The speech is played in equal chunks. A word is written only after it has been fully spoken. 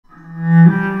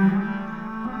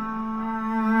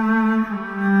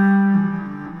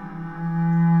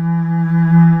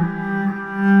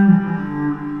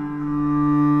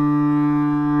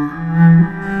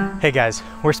Hey guys,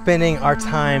 we're spending our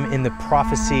time in the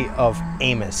prophecy of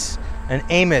Amos. And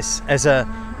Amos, as a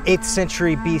 8th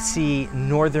century BC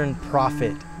northern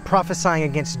prophet, prophesying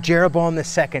against Jeroboam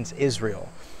II's Israel.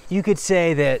 You could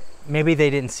say that maybe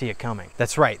they didn't see it coming.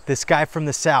 That's right, this guy from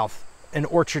the south, an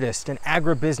orchardist, an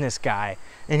agribusiness guy,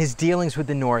 and his dealings with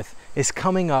the north is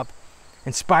coming up,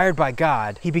 inspired by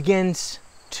God. He begins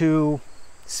to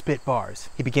spit bars.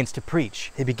 He begins to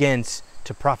preach. He begins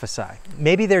to prophesy.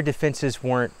 Maybe their defenses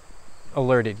weren't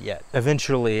alerted yet.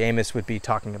 Eventually, Amos would be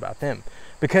talking about them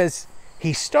because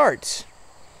he starts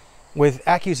with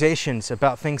accusations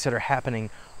about things that are happening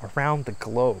around the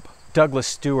globe. Douglas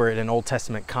Stewart, an Old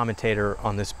Testament commentator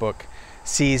on this book,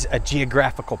 sees a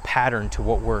geographical pattern to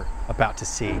what we're about to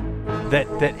see.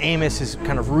 That Amos is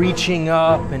kind of reaching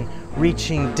up and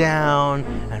reaching down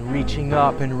and reaching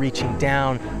up and reaching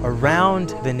down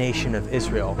around the nation of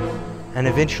Israel, and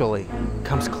eventually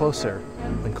comes closer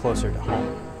and closer to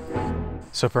home.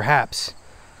 So perhaps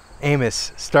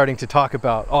Amos starting to talk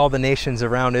about all the nations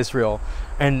around Israel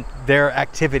and their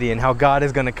activity and how God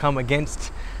is going to come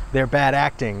against their bad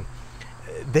acting,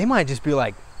 they might just be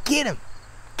like, get him,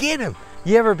 get him.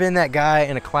 You ever been that guy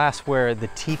in a class where the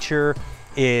teacher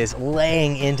is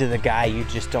laying into the guy you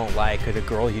just don't like, or the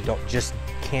girl you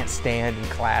can't stand in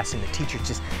class, and the teacher's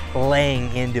just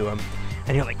laying into him,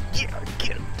 and you're like, get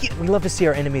him. We love to see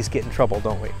our enemies get in trouble,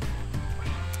 don't we?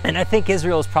 And I think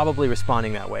Israel is probably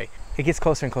responding that way. It gets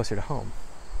closer and closer to home,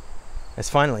 as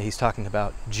finally he's talking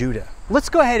about Judah. Let's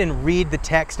go ahead and read the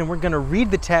text, and we're going to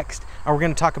read the text, and we're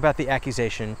going to talk about the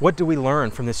accusation. What do we learn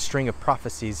from this string of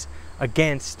prophecies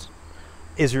against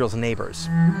Israel's neighbors?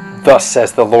 Thus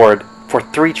says the Lord, for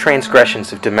 3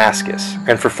 transgressions of Damascus,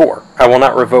 and for 4, I will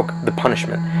not revoke the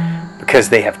punishment, because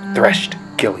they have threshed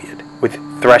Gilead with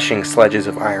threshing sledges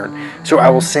of iron. So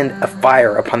I will send a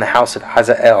fire upon the house of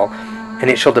Hazael, and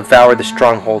it shall devour the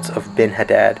strongholds of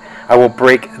Ben-Hadad. I will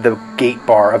break the gate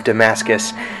bar of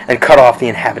Damascus, and cut off the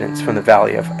inhabitants from the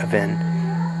valley of Aven.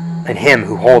 And him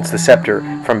who holds the scepter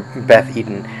from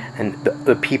Beth-Eden, and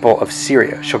the people of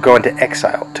Syria shall go into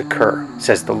exile to Kir,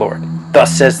 says the Lord.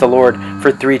 Thus says the Lord,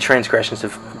 for 3 transgressions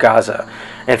of Gaza,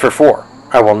 and for 4,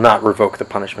 I will not revoke the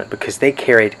punishment, because they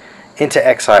carried into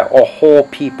exile a whole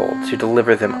people to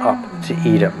deliver them up to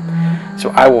Edom. So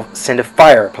I will send a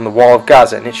fire upon the wall of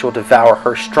Gaza, and it shall devour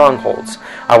her strongholds.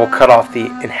 I will cut off the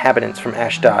inhabitants from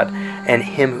Ashdod, and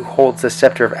him who holds the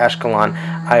scepter of Ashkelon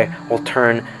I will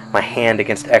turn my hand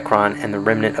against Ekron, and the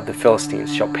remnant of the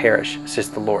Philistines shall perish, says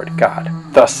the Lord God.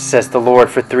 Thus says the Lord,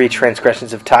 for 3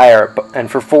 transgressions of Tyre, and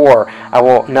for 4 I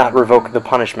will not revoke the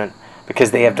punishment,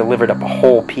 because they have delivered up a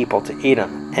whole people to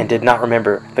Edom, and did not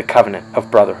remember the covenant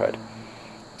of brotherhood.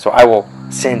 So I will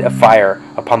send a fire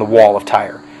upon the wall of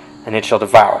Tyre, and it shall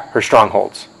devour her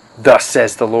strongholds. Thus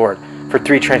says the Lord, for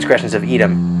 3 transgressions of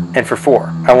Edom, and for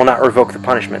 4 I will not revoke the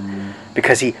punishment,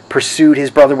 because he pursued his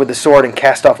brother with the sword, and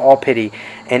cast off all pity,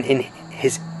 and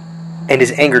his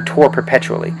anger tore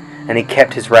perpetually, and he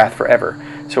kept his wrath forever.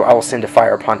 So I will send a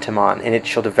fire upon Teman, and it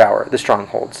shall devour the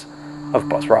strongholds of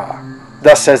Bozrah.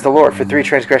 Thus says the Lord, for 3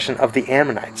 transgressions of the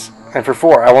Ammonites, and for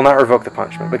 4 I will not revoke the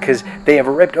punishment, because they have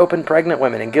ripped open pregnant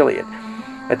women in Gilead,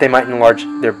 that they might enlarge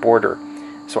their border.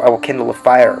 So I will kindle a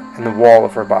fire in the wall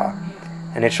of Rabbah,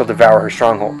 and it shall devour her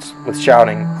strongholds, with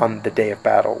shouting on the day of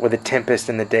battle, with a tempest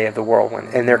in the day of the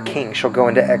whirlwind. And their king shall go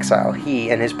into exile, he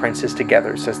and his princes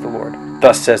together, says the Lord.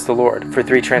 Thus says the Lord, for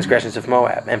 3 transgressions of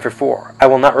Moab, and for 4 I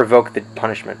will not revoke the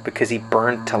punishment, because he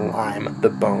burned to lime the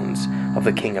bones of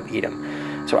the king of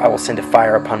Edom. So I will send a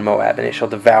fire upon Moab, and it shall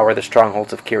devour the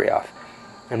strongholds of Kirioth.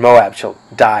 And Moab shall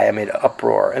die amid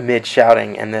uproar, amid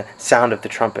shouting and the sound of the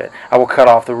trumpet. I will cut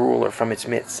off the ruler from its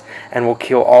midst, and will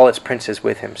kill all its princes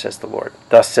with him, says the Lord.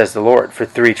 Thus says the Lord, for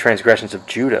 3 transgressions of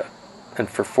Judah, and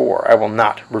for 4 I will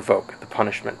not revoke the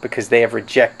punishment, because they have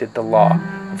rejected the law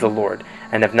of the Lord,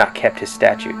 and have not kept his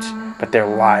statutes, but their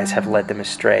lies have led them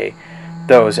astray,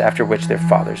 those after which their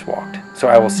fathers walked. So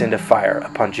I will send a fire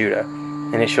upon Judah,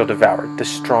 and it shall devour the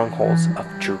strongholds of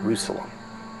Jerusalem.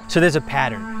 So there's a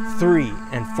pattern, 3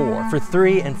 and 4, for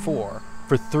 3 and 4,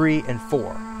 for 3 and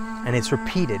 4. And it's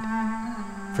repeated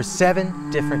for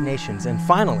 7 different nations, and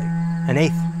finally, an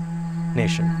 8th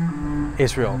nation,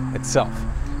 Israel itself.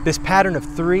 This pattern of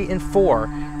 3 and 4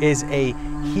 is a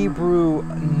Hebrew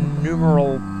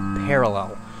numeral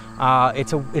parallel.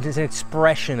 It is an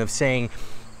expression of saying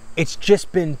it's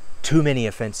just been too many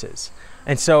offenses.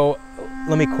 And so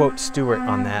let me quote Stewart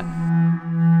on that.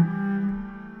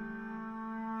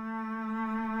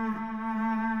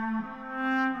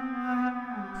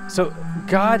 So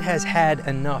God has had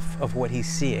enough of what he's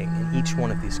seeing in each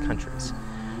one of these countries.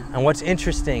 And what's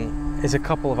interesting is a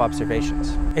couple of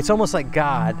observations. It's almost like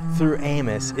God, through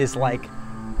Amos, is like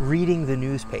reading the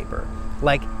newspaper.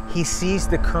 Like he sees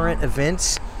the current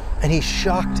events and he's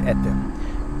shocked at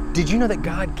them. Did you know that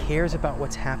God cares about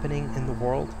what's happening in the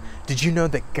world? Did you know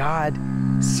that God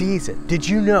sees it? Did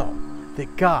you know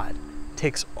that God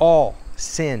takes all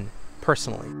sin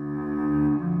personally?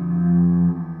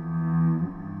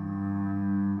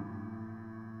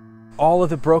 All of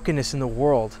the brokenness in the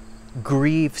world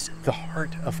grieves the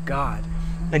heart of God.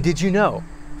 And did you know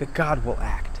that God will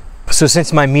act? So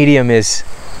since my medium is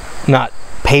not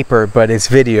paper, but it's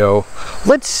video,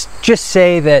 let's just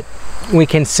say that we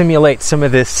can simulate some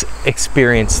of this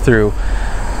experience through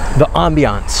the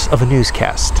ambiance of a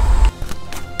newscast.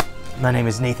 My name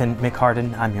is Nathan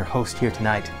Hardin. I'm your host here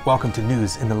tonight. Welcome to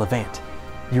News in the Levant,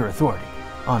 your authority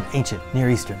on ancient Near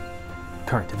Eastern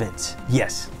current events.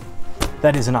 Yes,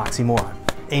 that is an oxymoron.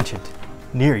 Ancient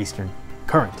Near Eastern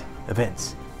current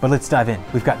events. But let's dive in.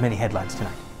 We've got many headlines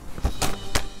tonight.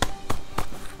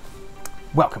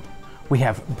 Welcome. We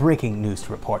have breaking news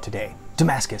to report today.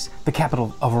 Damascus, the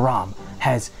capital of Aram,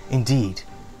 has indeed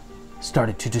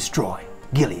started to destroy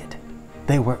Gilead.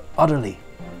 They were utterly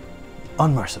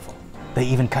unmerciful. They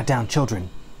even cut down children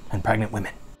and pregnant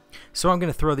women. So I'm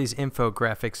going to throw these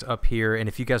infographics up here, and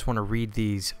if you guys want to read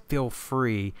these, feel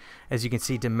free. As you can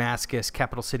see, Damascus,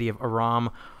 capital city of Aram,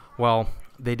 well,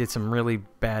 they did some really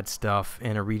bad stuff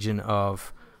in a region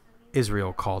of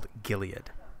Israel called Gilead.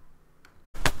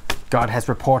 God has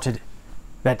reported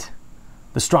that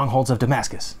the strongholds of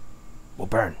Damascus will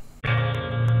burn.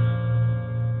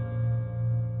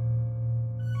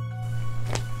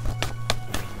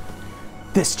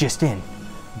 This just in.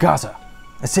 Gaza,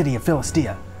 a city of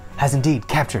Philistia, has indeed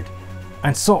captured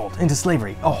and sold into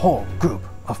slavery a whole group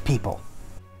of people.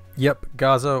 Yep,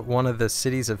 Gaza, one of the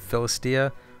cities of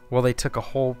Philistia, well, they took a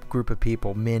whole group of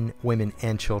people, men, women,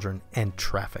 and children, and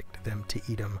trafficked them to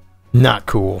Edom. Not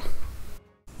cool.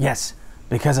 Yes,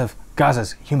 because of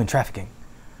Gaza's human trafficking,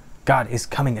 God is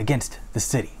coming against the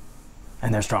city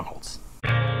and their strongholds.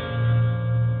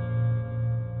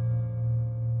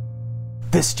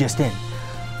 This just in.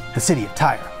 The city of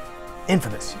Tyre,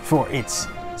 infamous for its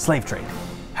slave trade,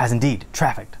 has indeed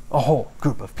trafficked a whole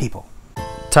group of people.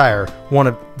 Tyre, one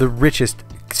of the richest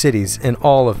cities in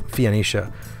all of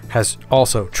Phoenicia, has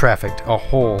also trafficked a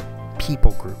whole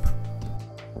people group.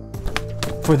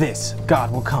 For this,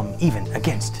 God will come even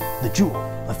against the jewel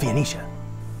of Phoenicia.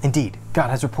 Indeed, God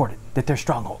has reported that their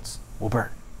strongholds will burn.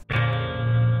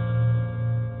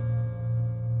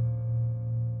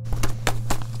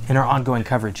 In our ongoing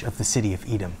coverage of the city of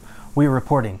Edom, we are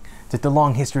reporting that the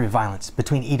long history of violence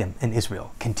between Edom and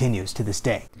Israel continues to this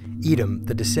day. Edom,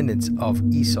 the descendants of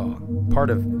Esau, part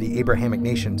of the Abrahamic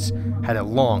nations, had a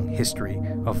long history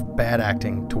of bad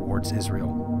acting towards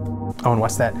Israel. Oh, and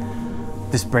what's that?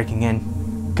 This breaking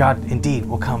in, God indeed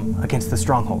will come against the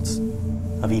strongholds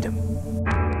of Edom.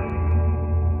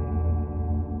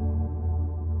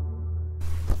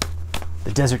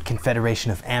 The Desert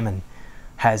Confederation of Ammon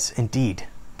has indeed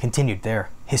continued their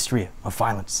history of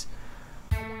violence.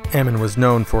 Ammon was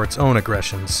known for its own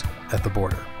aggressions at the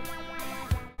border.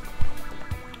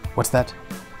 What's that?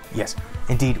 Yes,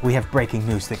 indeed, we have breaking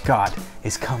news that God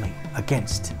is coming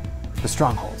against the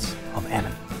strongholds of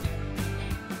Ammon.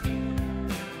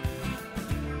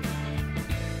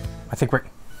 I think we're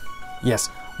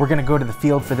going to go to the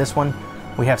field for this one.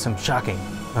 We have some shocking,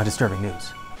 disturbing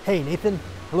news. Hey, Nathan.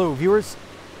 Hello, viewers.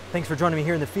 Thanks for joining me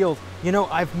here in the field. You know,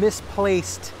 I've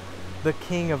misplaced the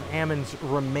king of Ammon's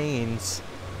remains.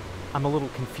 I'm a little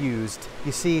confused.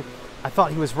 You see, I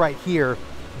thought he was right here,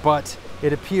 but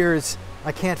it appears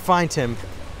I can't find him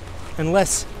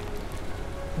unless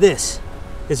this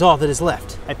is all that is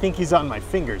left. I think he's on my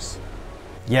fingers.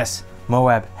 Yes,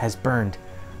 Moab has burned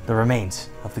the remains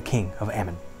of the king of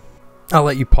Ammon. I'll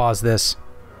let you pause this.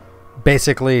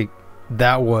 Basically,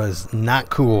 that was not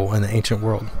cool in the ancient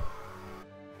world.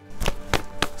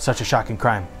 Such a shocking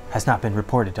crime has not been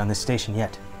reported on this station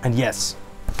yet. And yes,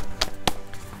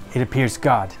 it appears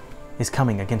God is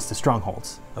coming against the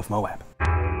strongholds of Moab.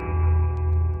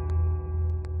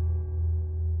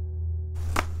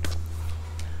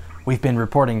 We've been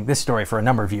reporting this story for a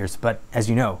number of years, but as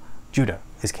you know, Judah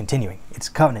is continuing its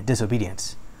covenant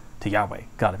disobedience to Yahweh,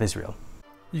 God of Israel.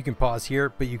 You can pause here,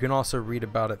 but you can also read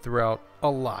about it throughout a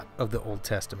lot of the Old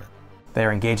Testament. They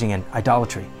are engaging in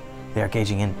idolatry. They are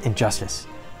engaging in injustice.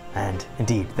 And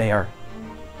indeed, they are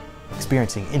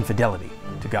experiencing infidelity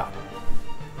to God.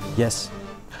 Yes,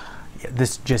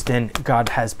 this just in, God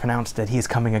has pronounced that he is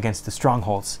coming against the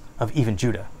strongholds of even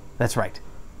Judah. That's right,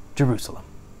 Jerusalem.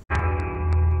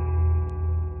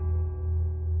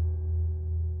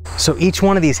 So each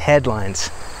one of these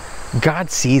headlines, God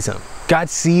sees them.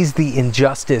 God sees the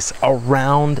injustice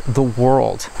around the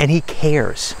world, and He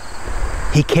cares.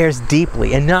 He cares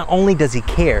deeply. And not only does He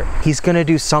care, He's going to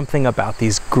do something about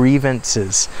these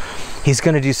grievances. He's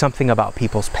going to do something about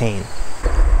people's pain.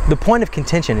 The point of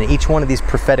contention in each one of these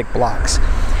prophetic blocks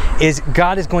is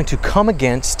God is going to come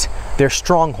against their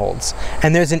strongholds.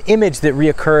 And there's an image that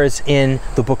reoccurs in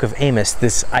the book of Amos,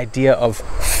 this idea of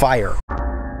fire.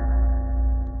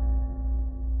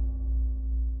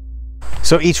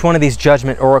 So each one of these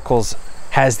judgment oracles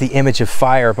has the image of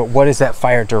fire, but what is that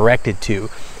fire directed to?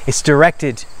 It's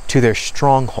directed to their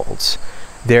strongholds,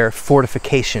 their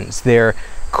fortifications, their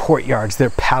courtyards,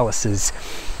 their palaces.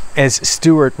 As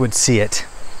Stewart would see it,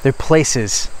 their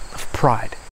places of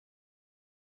pride.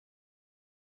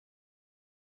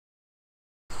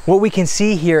 What we can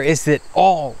see here is that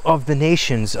all of the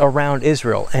nations around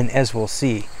Israel, and as we'll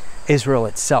see, Israel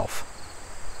itself,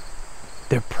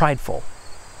 they're prideful.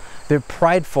 They're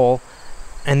prideful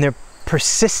and they're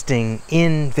persisting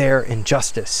in their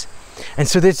injustice. And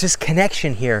so there's this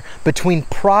connection here between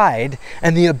pride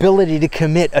and the ability to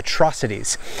commit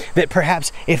atrocities. That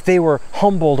perhaps if they were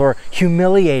humbled or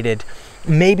humiliated,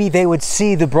 maybe they would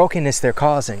see the brokenness they're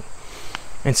causing.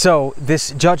 And so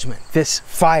this judgment, this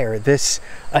fire, this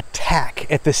attack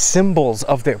at the symbols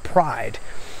of their pride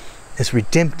is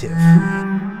redemptive.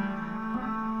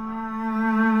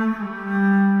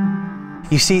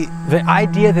 You see, the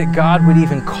idea that God would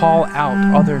even call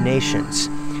out other nations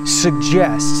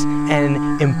suggests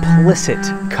an implicit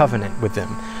covenant with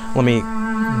them. Let me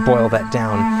boil that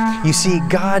down. You see,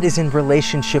 God is in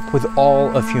relationship with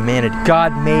all of humanity.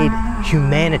 God made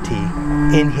humanity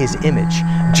in His image.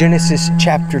 Genesis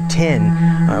chapter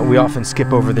 10, we often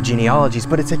skip over the genealogies,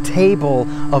 but it's a table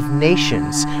of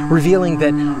nations revealing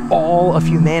that all of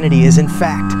humanity is in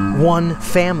fact one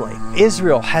family.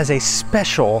 Israel has a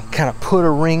special kind of put a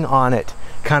ring on it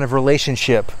kind of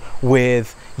relationship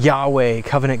with Yahweh,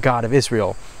 covenant God of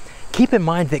Israel. Keep in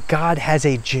mind that God has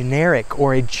a generic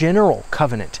or a general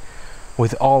covenant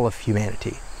with all of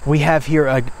humanity. We have here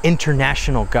an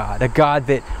international God, a God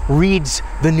that reads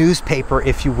the newspaper,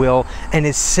 if you will, and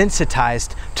is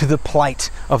sensitized to the plight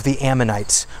of the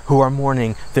Ammonites who are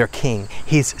mourning their king.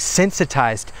 He's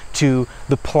sensitized to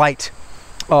the plight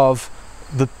of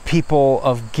the people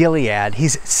of Gilead.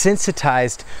 He's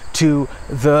sensitized to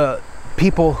the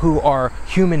people who are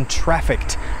human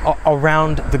trafficked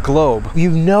around the globe. You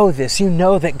know this. You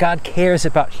know that God cares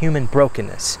about human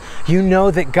brokenness. You know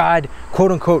that God,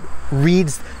 quote unquote,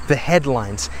 reads the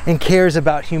headlines and cares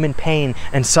about human pain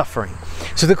and suffering.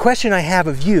 So the question I have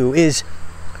of you is,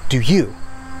 do you?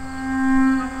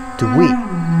 Do we,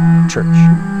 church?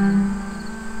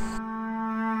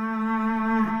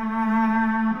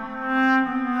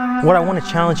 What I want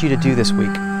to challenge you to do this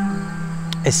week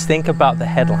is think about the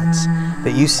headlines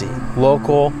that you see,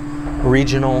 local,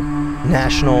 regional,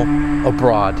 national,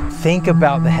 abroad. Think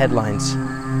about the headlines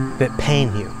that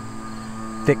pain you,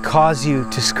 that cause you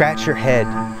to scratch your head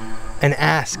and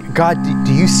ask, God,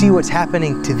 do you see what's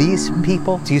happening to these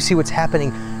people? Do you see what's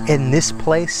happening in this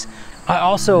place? I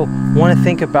also want to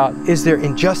think about, is there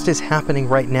injustice happening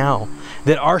right now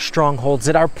that our strongholds,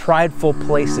 that our prideful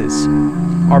places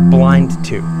are blind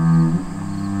to?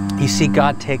 You see,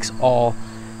 God takes all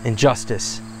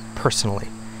injustice personally.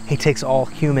 He takes all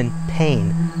human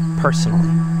pain personally.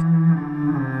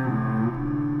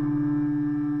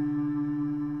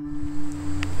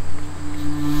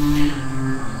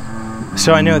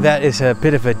 So I know that is a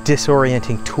bit of a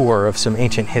disorienting tour of some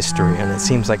ancient history, and it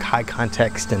seems like high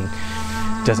context and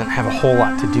doesn't have a whole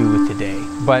lot to do with today.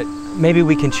 But maybe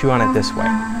we can chew on it this way.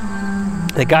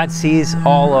 That God sees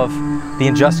all of the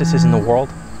injustices in the world,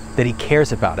 that He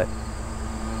cares about it,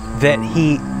 that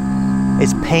He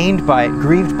is pained by it,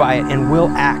 grieved by it, and will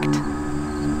act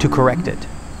to correct it.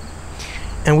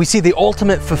 And we see the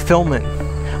ultimate fulfillment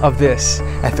of this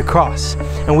at the cross.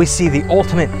 And we see the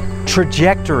ultimate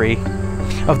trajectory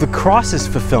of the cross's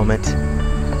fulfillment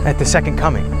at the second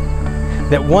coming.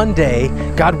 That one day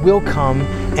God will come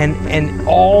and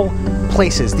all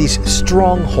places, these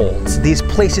strongholds, these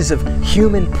places of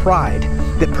human pride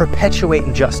that perpetuate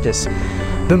injustice,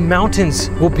 the mountains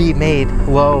will be made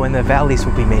low and the valleys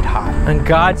will be made high. And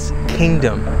God's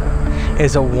kingdom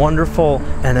is a wonderful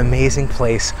and amazing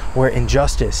place where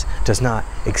injustice does not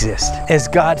exist. As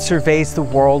God surveys the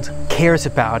world, cares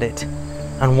about it,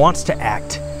 and wants to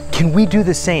act, can we do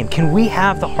the same? Can we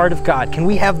have the heart of God? Can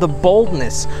we have the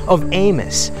boldness of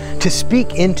Amos to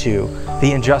speak into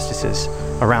the injustices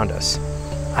around us?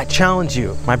 I challenge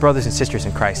you, my brothers and sisters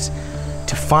in Christ,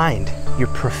 to find your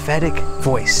prophetic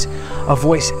voice, a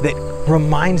voice that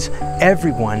reminds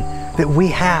everyone that we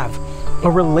have a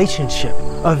relationship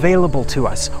available to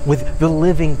us with the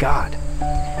living God,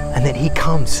 and that he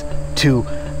comes to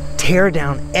tear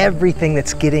down everything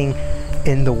that's getting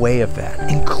in the way of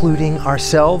that, including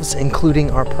ourselves,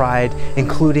 including our pride,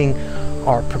 including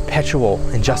our perpetual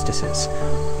injustices.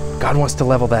 God wants to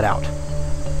level that out.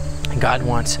 And God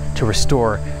wants to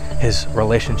restore his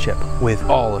relationship with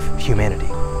all of humanity.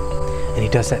 And he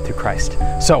does that through Christ.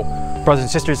 So, brothers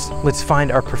and sisters, let's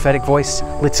find our prophetic voice.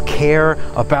 Let's care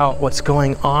about what's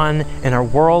going on in our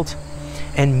world.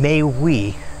 And may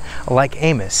we, like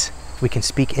Amos, we can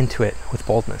speak into it with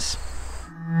boldness.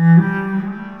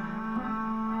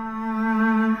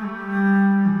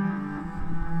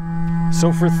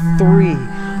 So for 3,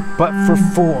 but for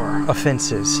 4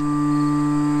 offenses,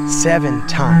 7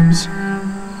 times.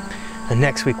 And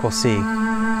next week we'll see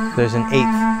there's an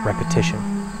 8th repetition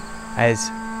as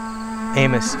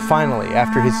Amos finally,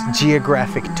 after his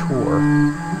geographic tour,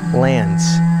 lands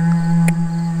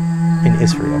in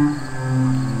Israel.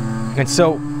 And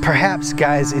so perhaps,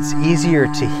 guys, it's easier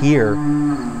to hear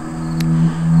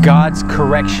God's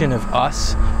correction of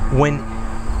us when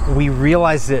we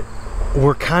realize that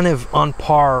we're kind of on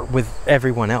par with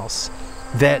everyone else.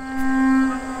 That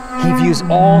he views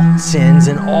all sins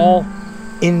and all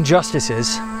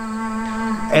injustices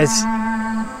as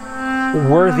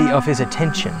worthy of his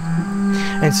attention.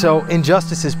 And so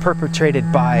injustices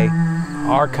perpetrated by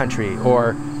our country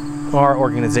or our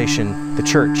organization, the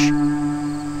church,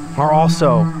 are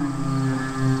also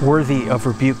worthy of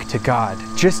rebuke to God,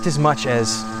 just as much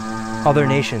as other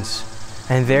nations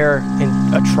and their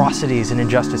atrocities and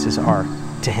injustices are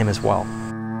to him as well.